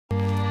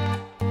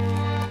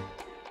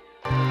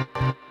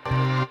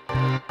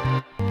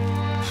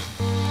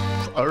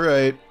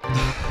Alright,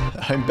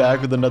 I'm back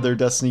with another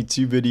Destiny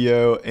 2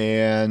 video,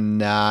 and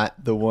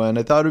not the one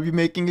I thought I'd be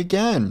making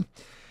again.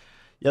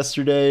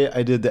 Yesterday,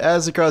 I did the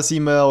Azekross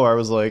email where I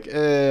was like,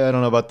 I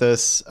don't know about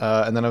this,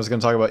 and then I was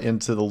going to talk about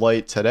Into the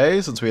Light today,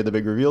 since we had the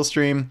big reveal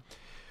stream.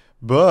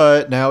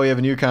 But now we have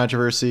a new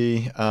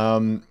controversy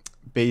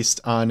based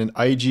on an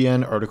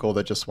IGN article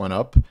that just went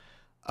up.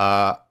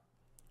 I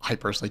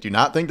personally do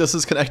not think this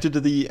is connected to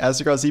the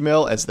Azekross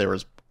email, as there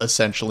was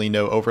essentially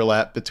no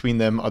overlap between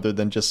them other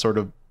than just sort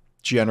of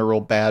general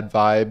bad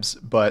vibes.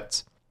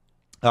 But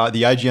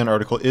the IGN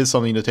article is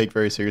something to take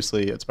very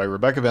seriously. It's by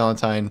Rebecca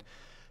Valentine.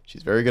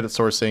 She's very good at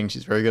sourcing.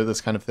 She's very good at this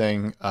kind of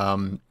thing.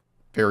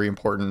 Very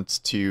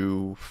important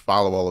to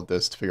follow all of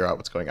this to figure out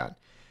what's going on.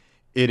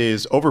 It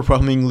is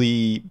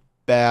overwhelmingly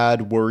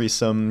bad,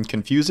 worrisome,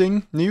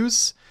 confusing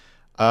news.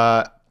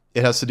 It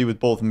has to do with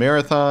both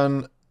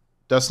Marathon,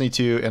 Destiny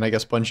 2, and I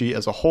guess Bungie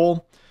as a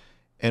whole.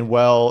 And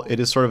while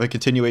it is sort of a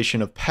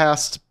continuation of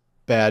past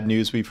bad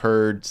news we've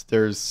heard,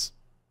 there's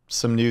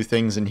some new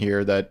things in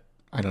here that,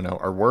 I don't know,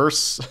 are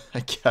worse.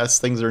 I guess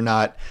things are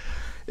not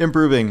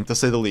improving, to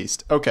say the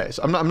least. Okay,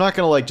 so I'm not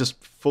going to like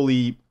just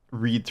fully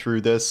read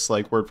through this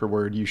like word for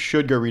word. You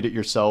should go read it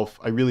yourself.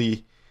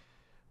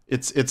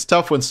 It's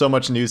tough when so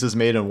much news is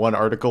made in one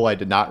article I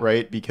did not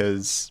write,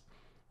 because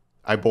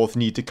I both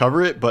need to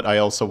cover it, but I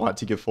also want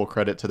to give full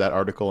credit to that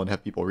article and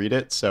have people read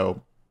it.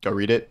 So go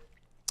read it.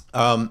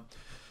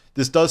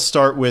 This does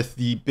start with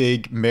the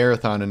big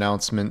Marathon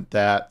announcement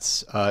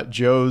that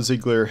Joe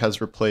Ziegler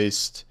has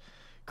replaced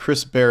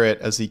Chris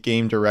Barrett as the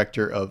game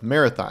director of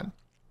Marathon.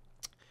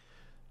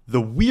 The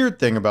weird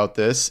thing about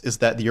this is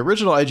that the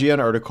original IGN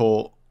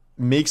article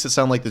makes it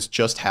sound like this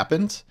just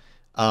happened.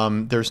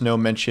 There's no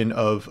mention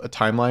of a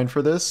timeline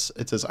for this.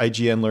 It says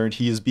IGN learned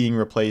he is being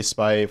replaced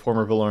by a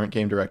former Valorant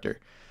game director.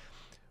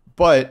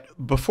 But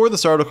before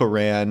this article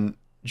ran,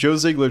 Joe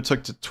Ziegler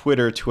took to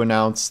Twitter to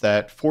announce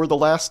that for the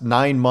last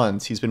 9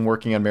 months, he's been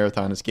working on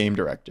Marathon as game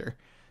director,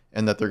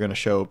 and that they're going to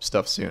show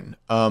stuff soon.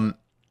 I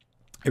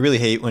really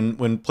hate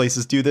when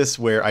places do this,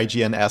 where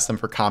IGN asked them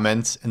for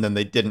comments, and then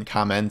they didn't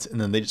comment, and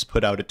then they just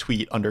put out a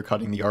tweet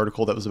undercutting the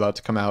article that was about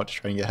to come out to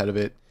try and get ahead of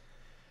it.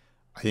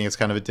 I think it's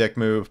kind of a dick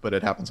move, but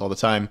it happens all the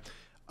time.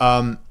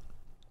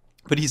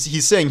 But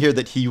he's saying here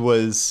that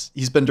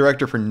he's been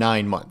director for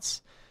 9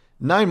 months.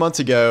 9 months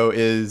ago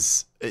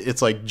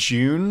it's like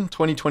June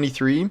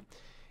 2023.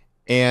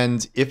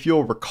 And if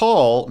you'll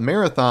recall,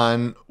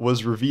 Marathon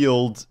was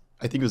revealed,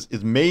 I think it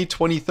was May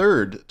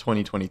 23rd,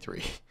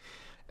 2023.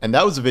 And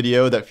that was a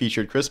video that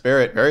featured Chris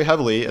Barrett very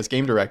heavily as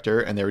game director,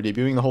 and they were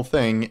debuting the whole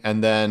thing.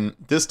 And then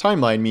this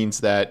timeline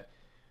means that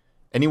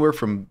anywhere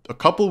from a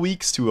couple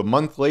weeks to a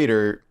month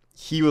later,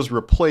 he was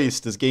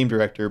replaced as game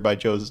director by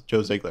Joe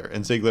Ziegler.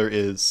 And Ziegler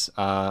is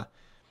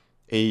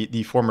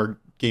the former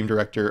game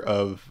director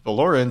of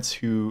Valorant,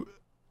 who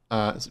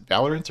is it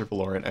Valorant or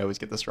Valorant? I always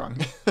get this wrong.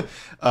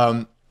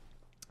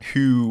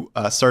 Who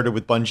started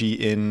with Bungie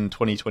in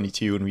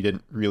 2022, and we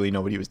didn't really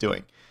know what he was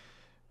doing.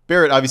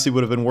 Barrett obviously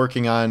would have been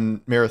working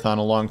on Marathon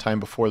a long time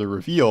before the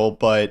reveal,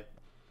 but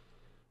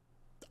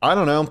I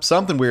don't know,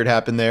 something weird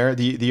happened there.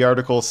 The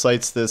article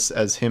cites this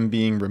as him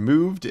being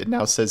removed. It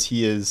now says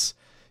he is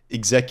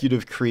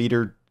executive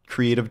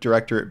creative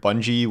director at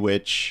Bungie,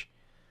 which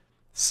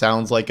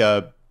sounds like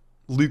a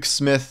Luke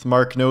Smith,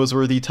 Mark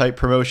Noseworthy type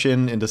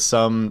promotion into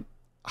some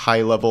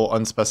high-level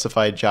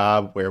unspecified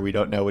job where we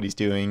don't know what he's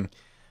doing.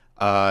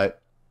 Yeah,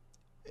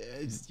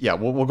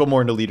 we'll go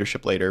more into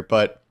leadership later,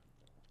 but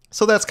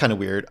so that's kind of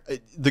weird.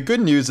 The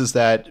good news is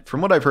that,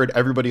 from what I've heard,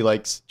 everybody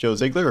likes Joe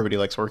Ziegler. Everybody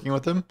likes working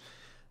with him,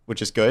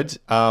 which is good.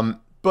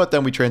 But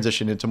then we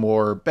transition into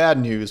more bad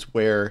news,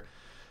 where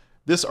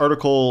this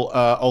article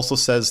also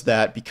says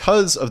that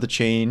because of the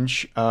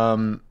change,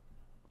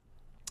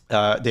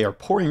 they are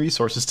pouring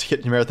resources to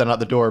get Marathon out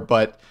the door,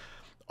 but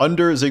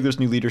under Ziegler's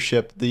new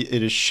leadership,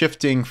 it is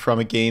shifting from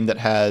a game that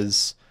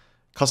has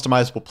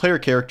customizable player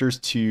characters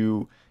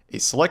to a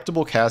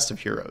selectable cast of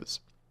heroes.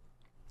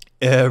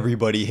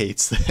 Everybody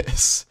hates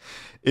this.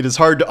 It is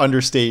hard to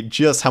understate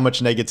just how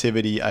much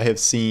negativity I have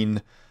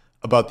seen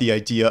about the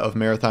idea of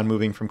Marathon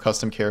moving from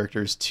custom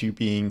characters to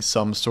being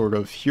some sort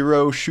of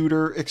hero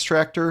shooter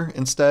extractor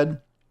instead.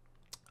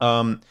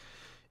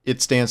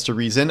 It stands to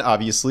reason,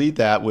 obviously,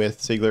 that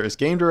with Ziegler as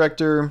game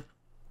director,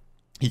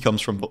 he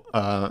comes from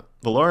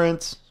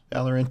Valorant,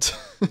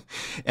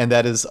 and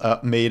that is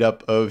made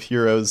up of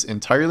heroes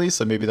entirely,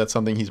 so maybe that's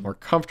something he's more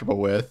comfortable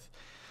with.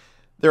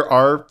 There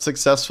are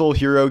successful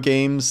hero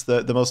games,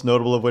 the most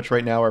notable of which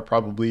right now are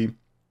probably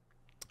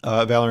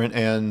Valorant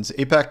and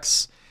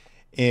Apex,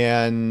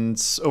 and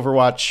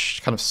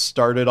Overwatch kind of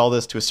started all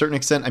this to a certain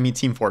extent. I mean,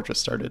 Team Fortress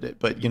started it,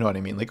 but you know what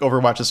I mean. Like,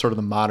 Overwatch is sort of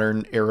the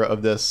modern era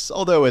of this,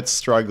 although it's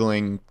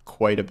struggling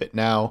quite a bit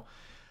now.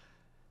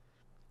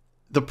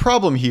 The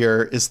problem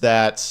here is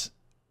that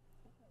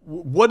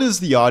what is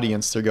the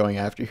audience they're going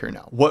after here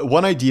now?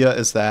 One idea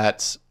is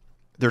that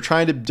they're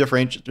trying to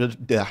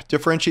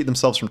differentiate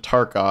themselves from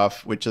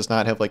Tarkov, which does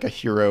not have like a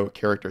hero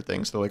character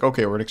thing. So they're like,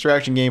 okay, we're an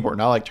extraction game, but we're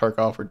not like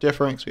Tarkov, we're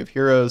different because we have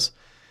heroes.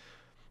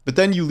 But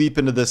then you leap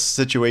into this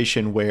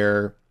situation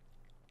where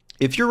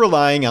if you're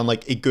relying on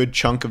like a good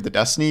chunk of the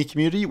Destiny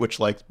community, which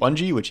likes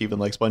Bungie, which even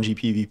likes Bungie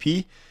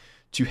PvP,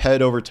 to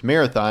head over to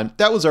Marathon,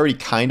 that was already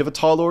kind of a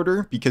tall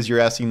order because you're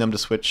asking them to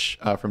switch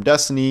from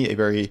Destiny, a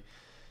very,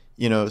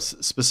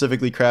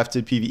 specifically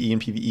crafted PvE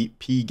and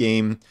PvP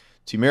game,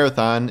 to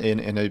Marathon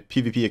in a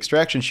PvP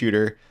extraction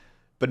shooter.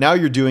 But now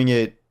you're doing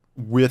it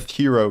with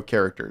hero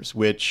characters,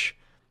 which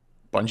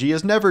Bungie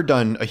has never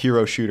done a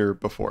hero shooter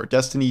before.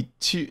 Destiny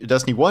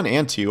 1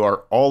 and 2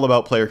 are all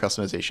about player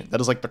customization. That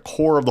is like the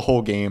core of the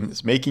whole game,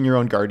 is making your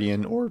own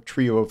Guardian or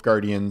trio of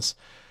Guardians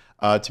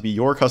to be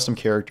your custom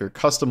character,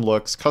 custom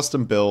looks,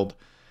 custom build,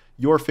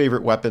 your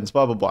favorite weapons,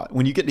 blah, blah, blah.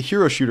 When you get to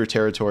hero shooter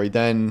territory,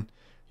 then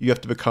you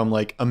have to become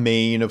like a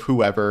main of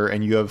whoever,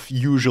 and you have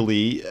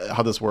usually,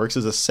 how this works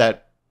is a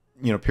set,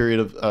 period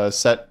of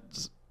set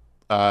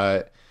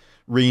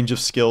range of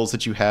skills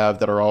that you have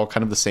that are all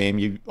kind of the same.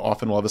 You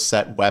often will have a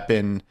set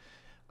weapon,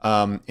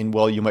 and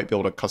while you might be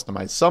able to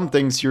customize some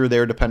things here or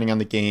there depending on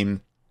the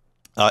game,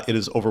 it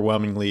is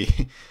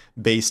overwhelmingly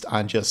based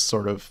on just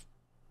sort of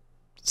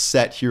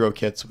set hero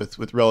kits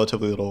with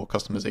relatively little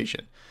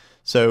customization.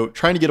 So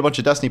trying to get a bunch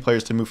of Destiny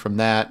players to move from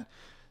that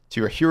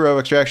to a hero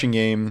extraction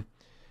game,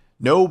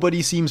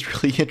 nobody seems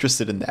really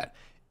interested in that.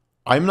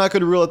 I'm not going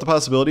to rule out the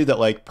possibility that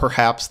like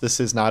perhaps this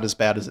is not as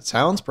bad as it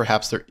sounds.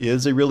 Perhaps there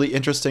is a really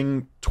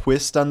interesting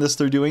twist on this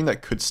they're doing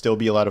that could still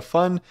be a lot of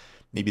fun.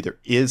 Maybe there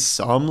is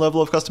some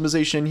level of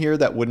customization here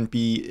that wouldn't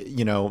be,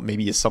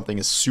 maybe as something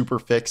as super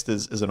fixed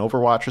as an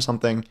Overwatch or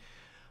something.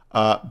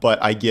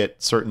 But I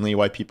get certainly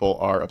why people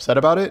are upset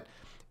about it.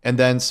 And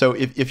then, so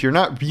if you're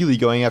not really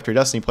going after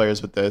Destiny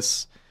players with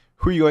this,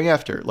 who are you going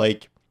after?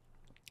 Like,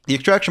 the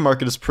extraction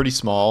market is pretty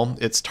small.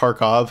 It's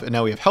Tarkov, and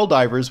now we have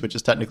Helldivers, which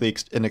is technically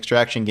an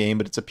extraction game,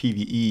 but it's a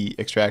PvE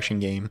extraction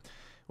game,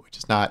 which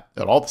is not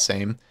at all the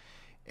same.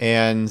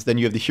 And then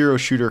you have the hero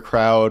shooter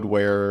crowd,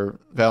 where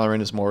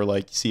Valorant is more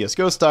like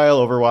CSGO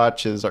style,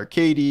 Overwatch is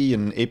arcadey,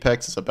 and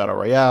Apex is a battle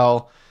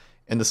royale.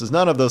 And this is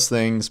none of those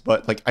things,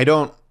 but like I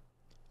don't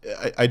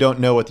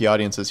know what the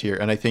audience is here,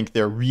 and I think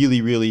they're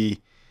really,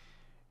 really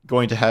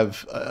going to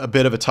have a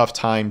bit of a tough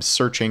time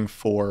searching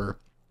for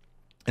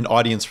an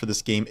audience for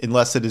this game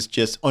unless it is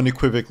just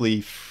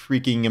unequivocally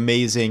freaking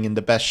amazing and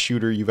the best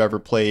shooter you've ever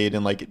played,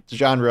 and like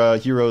genre,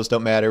 heroes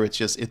don't matter, it's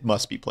just, it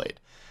must be played.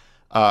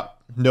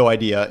 No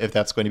idea if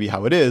that's going to be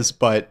how it is,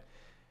 but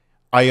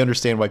I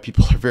understand why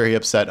people are very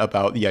upset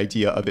about the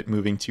idea of it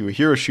moving to a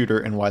hero shooter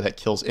and why that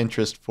kills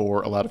interest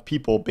for a lot of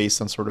people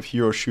based on sort of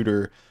hero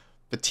shooter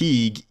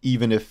fatigue.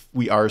 Even if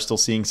we are still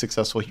seeing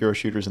successful hero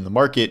shooters in the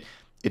market,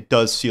 it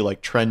does feel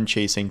like trend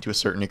chasing to a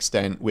certain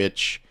extent,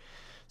 which,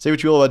 say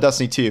what you will about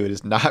Destiny 2, it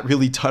has not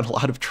really done a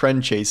lot of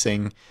trend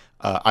chasing,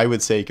 I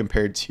would say,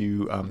 compared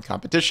to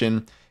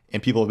competition.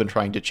 And people have been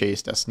trying to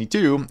chase Destiny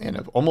 2 and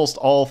have almost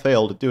all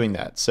failed at doing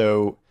that.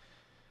 So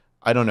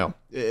I don't know.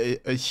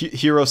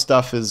 Hero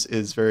stuff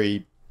is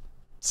very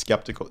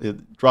skeptical.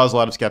 It draws a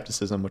lot of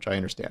skepticism, which I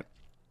understand.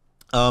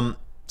 So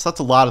that's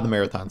a lot of the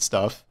Marathon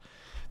stuff.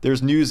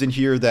 There's news in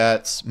here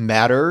that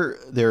Matter,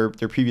 their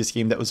previous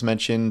game that was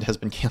mentioned, has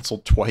been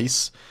canceled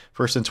twice.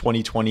 First in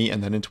 2020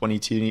 and then in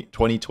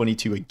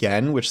 2022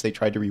 again, which they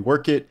tried to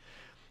rework it.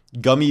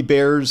 Gummy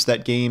Bears,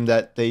 that game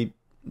that they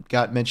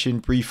got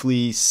mentioned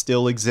briefly,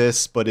 still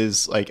exists, but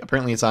is like,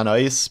 apparently it's on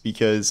ice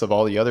because of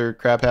all the other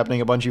crap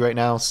happening at Bungie right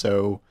now.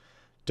 So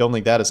don't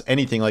think that is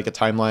anything like a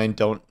timeline.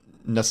 Don't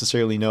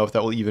necessarily know if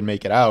that will even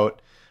make it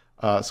out.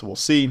 So we'll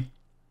see.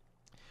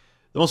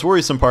 The most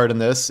worrisome part in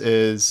this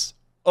is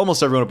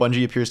almost everyone at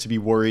Bungie appears to be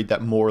worried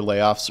that more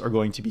layoffs are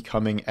going to be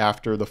coming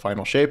after the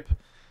final shape,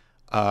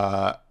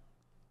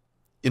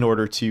 in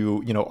order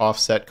to,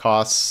 offset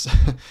costs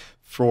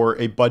for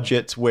a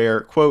budget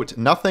where, quote,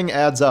 nothing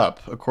adds up,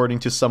 according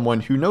to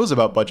someone who knows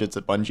about budgets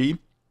at Bungie.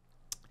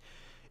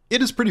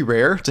 It is pretty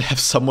rare to have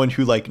someone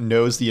who like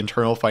knows the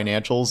internal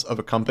financials of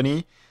a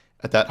company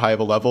at that high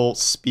of a level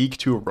speak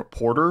to a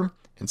reporter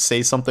and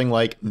say something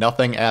like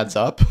nothing adds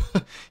up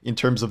in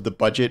terms of the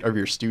budget of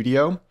your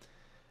studio.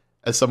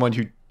 As someone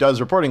who does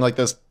reporting like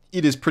this,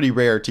 it is pretty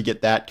rare to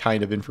get that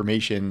kind of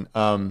information.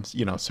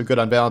 So good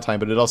on Valentine,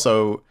 but it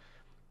also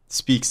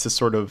speaks to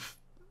sort of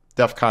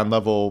DEF CON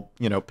level,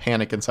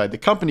 panic inside the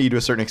company to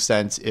a certain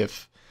extent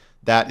if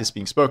that is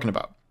being spoken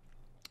about.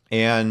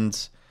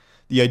 And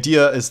the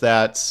idea is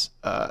that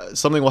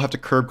something will have to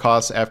curb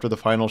costs after the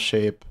final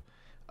shape,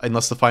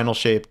 unless the final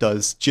shape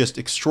does just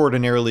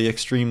extraordinarily,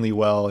 extremely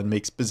well and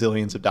makes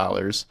bazillions of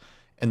dollars.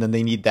 And then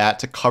they need that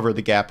to cover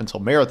the gap until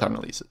Marathon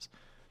releases.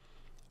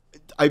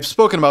 I've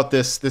spoken about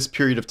this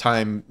period of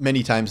time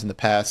many times in the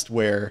past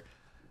where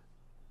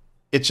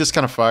it's just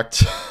kind of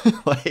fucked.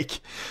 Like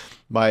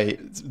my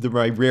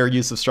rare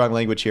use of strong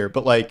language here,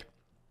 but like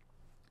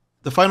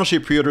the final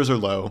shape pre-orders are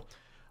low.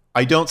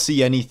 I don't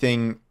see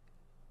anything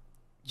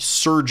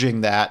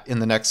surging that in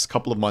the next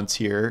couple of months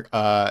here.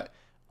 I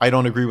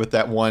don't agree with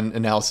that one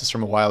analysis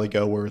from a while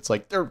ago where it's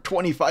like they're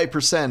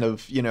 25%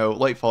 of,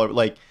 Lightfall.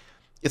 Like,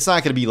 it's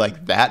not going to be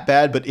like that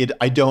bad, but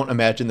I don't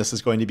imagine this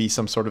is going to be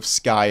some sort of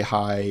sky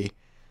high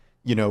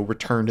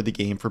return to the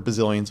game for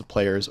bazillions of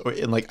players.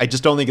 And like, I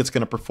just don't think it's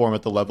going to perform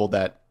at the level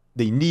that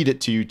they need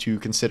it to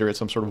consider it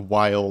some sort of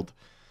wild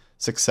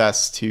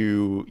success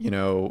to,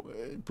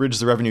 bridge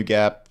the revenue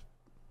gap,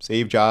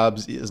 save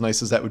jobs, as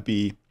nice as that would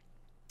be.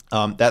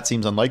 That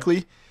seems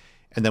unlikely.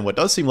 And then what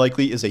does seem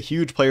likely is a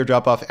huge player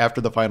drop off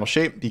after the final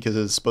shape, because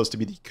it's supposed to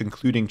be the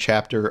concluding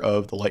chapter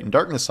of the Light and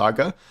Darkness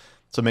saga.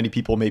 So many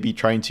people may be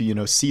trying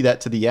to, see that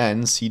to the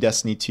end, see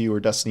Destiny 2 or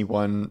Destiny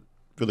 1,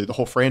 really the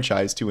whole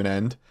franchise, to an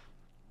end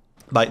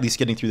by at least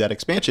getting through that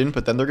expansion,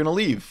 but then they're going to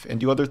leave and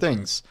do other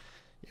things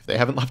if they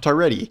haven't left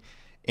already.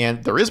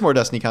 And there is more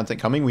Destiny content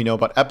coming. We know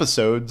about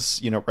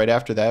episodes, right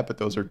after that, but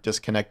those are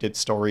disconnected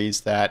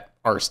stories that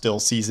are still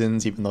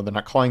seasons, even though they're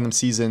not calling them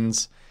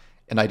seasons.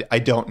 And I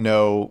don't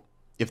know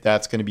if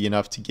that's going to be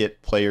enough to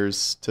get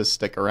players to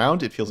stick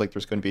around. It feels like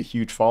there's going to be a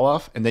huge fall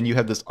off. And then you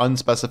have this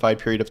unspecified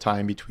period of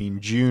time between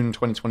June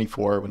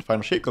 2024, when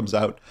Final Shape comes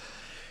out,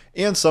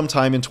 and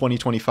sometime in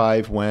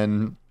 2025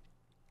 when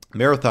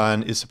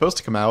Marathon is supposed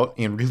to come out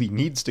and really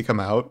needs to come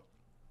out,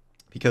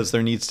 because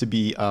there needs to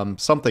be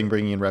something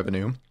bringing in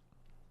revenue.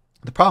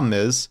 The problem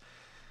is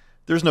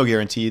there's no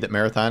guarantee that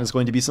Marathon is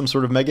going to be some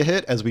sort of mega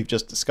hit, as we've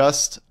just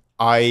discussed.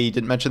 I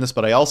didn't mention this,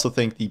 but I also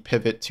think the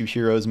pivot to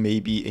Heroes may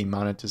be a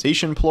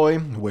monetization ploy,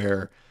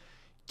 where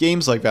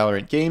games like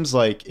Valorant, games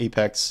like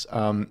Apex,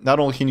 not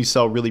only can you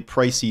sell really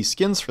pricey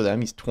skins for them,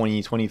 these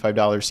 $20,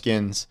 $25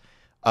 skins,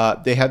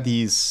 they have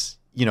these,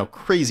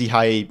 crazy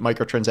high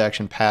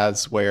microtransaction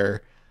paths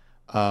where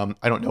I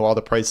don't know all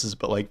the prices,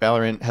 but like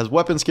Valorant has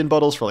weapon skin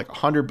bundles for like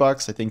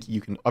 $100. I think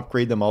you can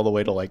upgrade them all the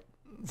way to like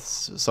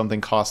something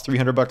costs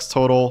 $300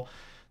 total.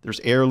 There's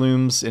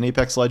heirlooms in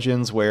Apex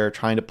Legends where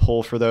trying to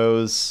pull for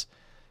those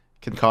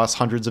can cost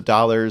hundreds of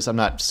dollars. I'm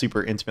not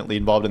super intimately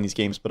involved in these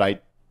games, but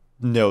I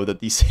know that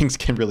these things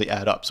can really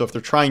add up. So if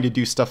they're trying to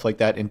do stuff like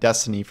that in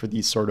Destiny for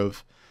these sort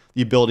of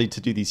the ability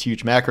to do these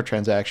huge macro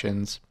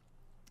transactions,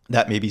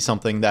 that may be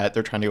something that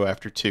they're trying to go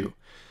after too.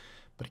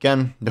 But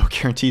again, no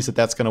guarantees that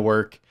that's going to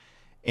work.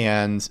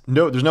 And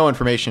no, there's no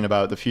information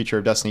about the future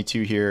of Destiny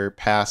 2 here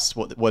past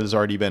what has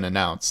already been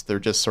announced. They're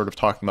just sort of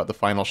talking about the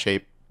Final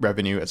Shape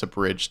revenue as a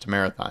bridge to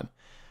Marathon.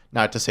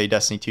 Not to say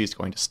Destiny 2 is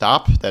going to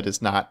stop. That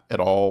is not at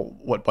all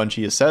what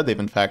Bungie has said. They've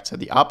in fact said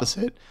the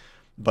opposite,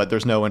 but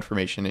there's no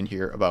information in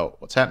here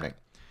about what's happening.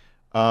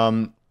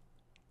 So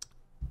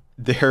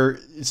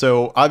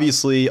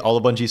obviously all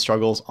of Bungie's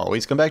struggles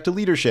always come back to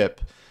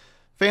leadership.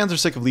 Fans are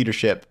sick of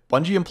leadership.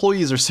 Bungie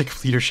employees are sick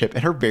of leadership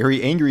and are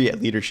very angry at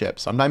leadership.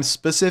 Sometimes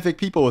specific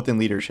people within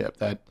leadership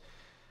that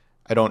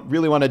I don't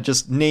really want to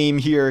just name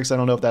here because I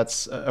don't know if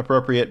that's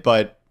appropriate,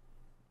 but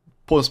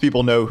most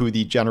people know who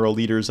the general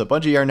leaders of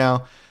Bungie are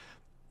now.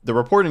 The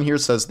report in here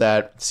says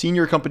that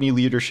senior company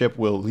leadership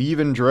will leave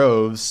in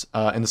droves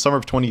in the summer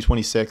of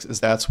 2026, as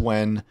that's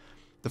when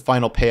the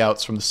final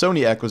payouts from the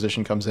Sony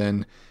acquisition comes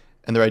in.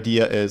 And their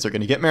idea is they're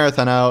going to get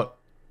Marathon out,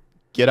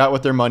 get out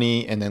with their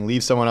money, and then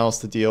leave someone else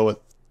to deal with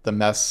the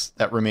mess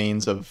that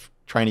remains of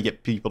trying to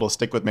get people to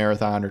stick with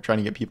Marathon or trying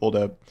to get people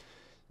to,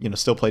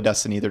 still play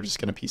Destiny. They're just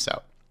going to peace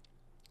out.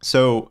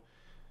 So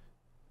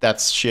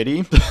that's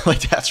shitty.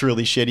 Like, that's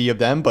really shitty of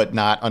them, but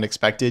not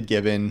unexpected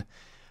given,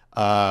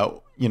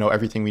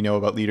 everything we know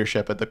about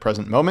leadership at the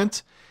present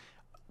moment.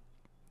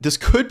 This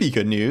could be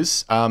good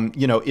news.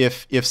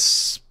 If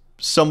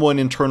someone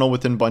internal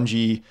within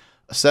Bungie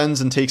ascends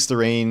and takes the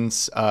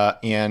reins,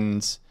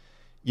 and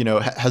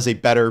has a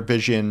better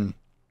vision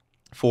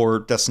for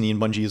Destiny and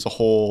Bungie as a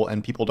whole,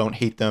 and people don't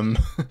hate them,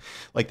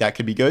 like, that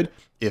could be good.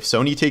 If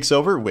Sony takes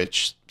over,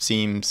 which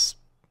seems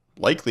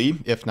likely,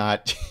 if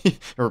not,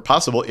 or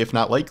possible, if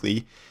not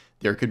likely,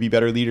 there could be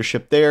better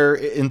leadership there.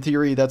 In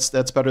theory, that's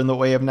better than the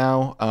way of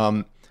now.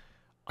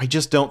 I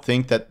just don't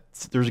think that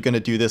they're going to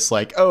do this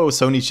like, oh,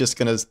 Sony's just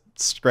going to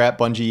scrap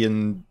Bungie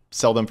and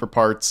sell them for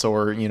parts,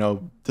 or,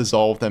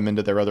 dissolve them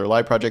into their other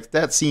live projects.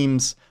 That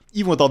seems,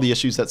 even with all the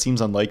issues, that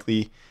seems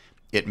unlikely.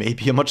 It may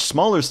be a much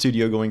smaller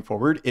studio going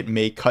forward. It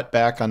may cut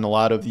back on a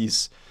lot of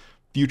these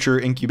future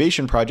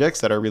incubation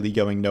projects that are really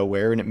going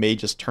nowhere, and it may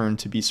just turn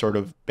to be sort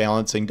of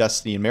balancing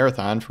Destiny and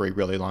Marathon for a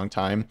really long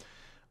time.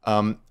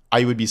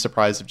 I would be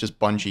surprised if just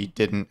Bungie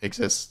didn't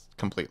exist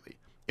completely.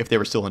 If they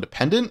were still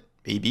independent,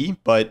 maybe,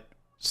 but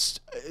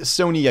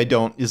Sony,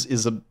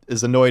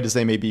 is annoyed as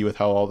they may be with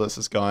how all this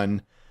has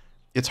gone.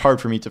 It's hard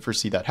for me to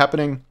foresee that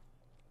happening.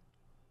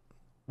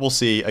 We'll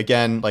see.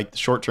 Again, like, the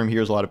short term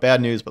here is a lot of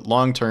bad news, but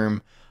long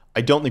term, I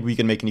don't think we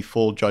can make any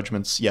full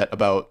judgments yet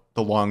about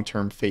the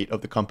long-term fate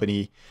of the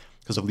company,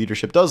 because if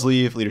leadership does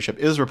leave, leadership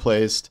is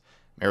replaced,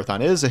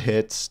 Marathon is a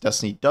hit,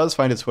 Destiny does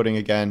find its footing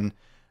again,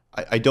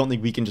 I don't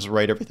think we can just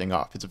write everything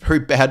off. It's a very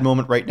bad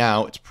moment right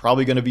now. It's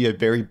probably going to be a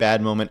very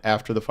bad moment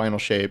after the Final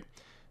Shape.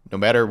 No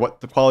matter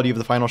what the quality of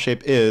the Final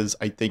Shape is,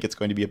 I think it's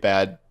going to be a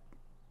bad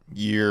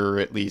year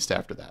at least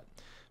after that.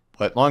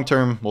 But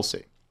long-term, we'll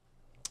see.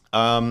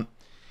 I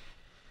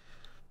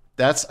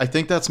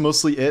think that's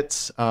mostly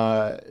it.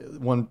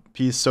 One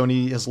Piece,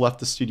 Sony has left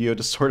the studio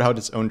to sort out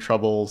its own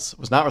troubles,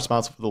 was not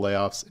responsible for the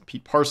layoffs.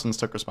 Pete Parsons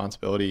took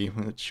responsibility,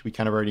 which we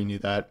kind of already knew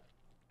that.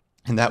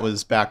 And that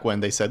was back when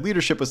they said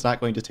leadership was not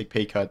going to take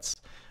pay cuts.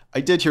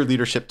 I did hear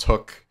leadership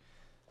took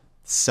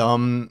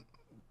some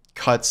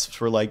cuts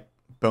for like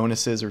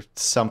bonuses or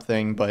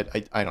something, but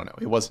I don't know.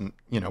 It wasn't,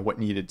 what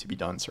needed to be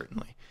done,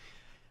 certainly.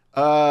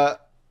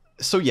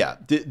 So yeah,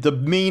 the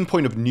main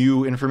point of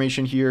new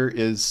information here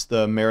is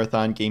the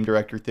marathon game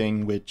director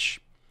thing,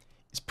 which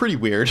is pretty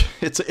weird.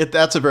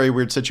 That's a very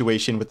weird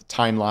situation with the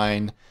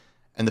timeline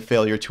and the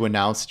failure to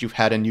announce that you've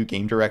had a new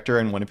game director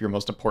in one of your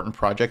most important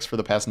projects for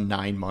the past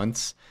 9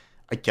 months.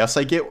 I guess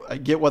I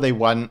get why they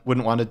wouldn't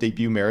want to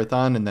debut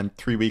Marathon and then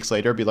 3 weeks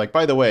later be like,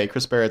 by the way,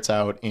 Chris Barrett's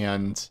out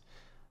and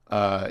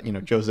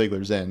Joe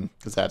Ziegler's in,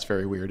 because that's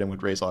very weird and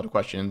would raise a lot of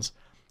questions.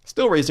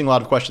 Still raising a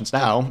lot of questions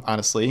now,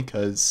 honestly,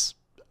 because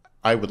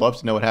I would love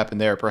to know what happened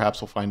there. Perhaps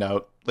we'll find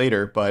out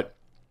later, but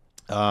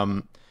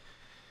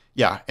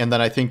yeah. And then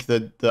I think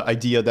the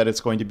idea that it's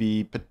going to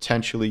be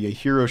potentially a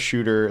hero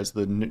shooter as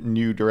the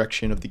new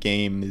direction of the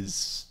game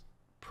is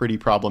pretty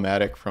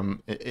problematic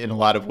in a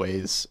lot of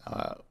ways.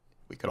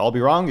 We could all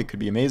be wrong. It could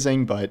be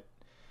amazing, but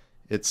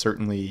it's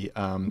certainly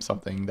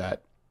something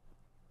that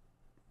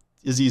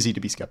is easy to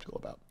be skeptical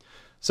about.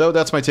 So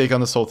that's my take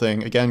on this whole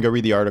thing. Again, go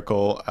read the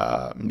article.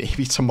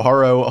 Maybe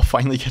tomorrow I'll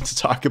finally get to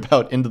talk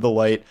about Into the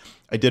Light.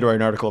 I did write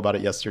an article about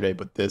it yesterday,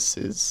 but this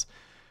is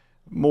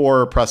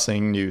more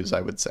pressing news,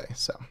 I would say.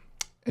 So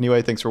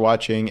anyway, thanks for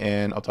watching,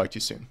 and I'll talk to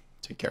you soon.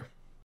 Take care.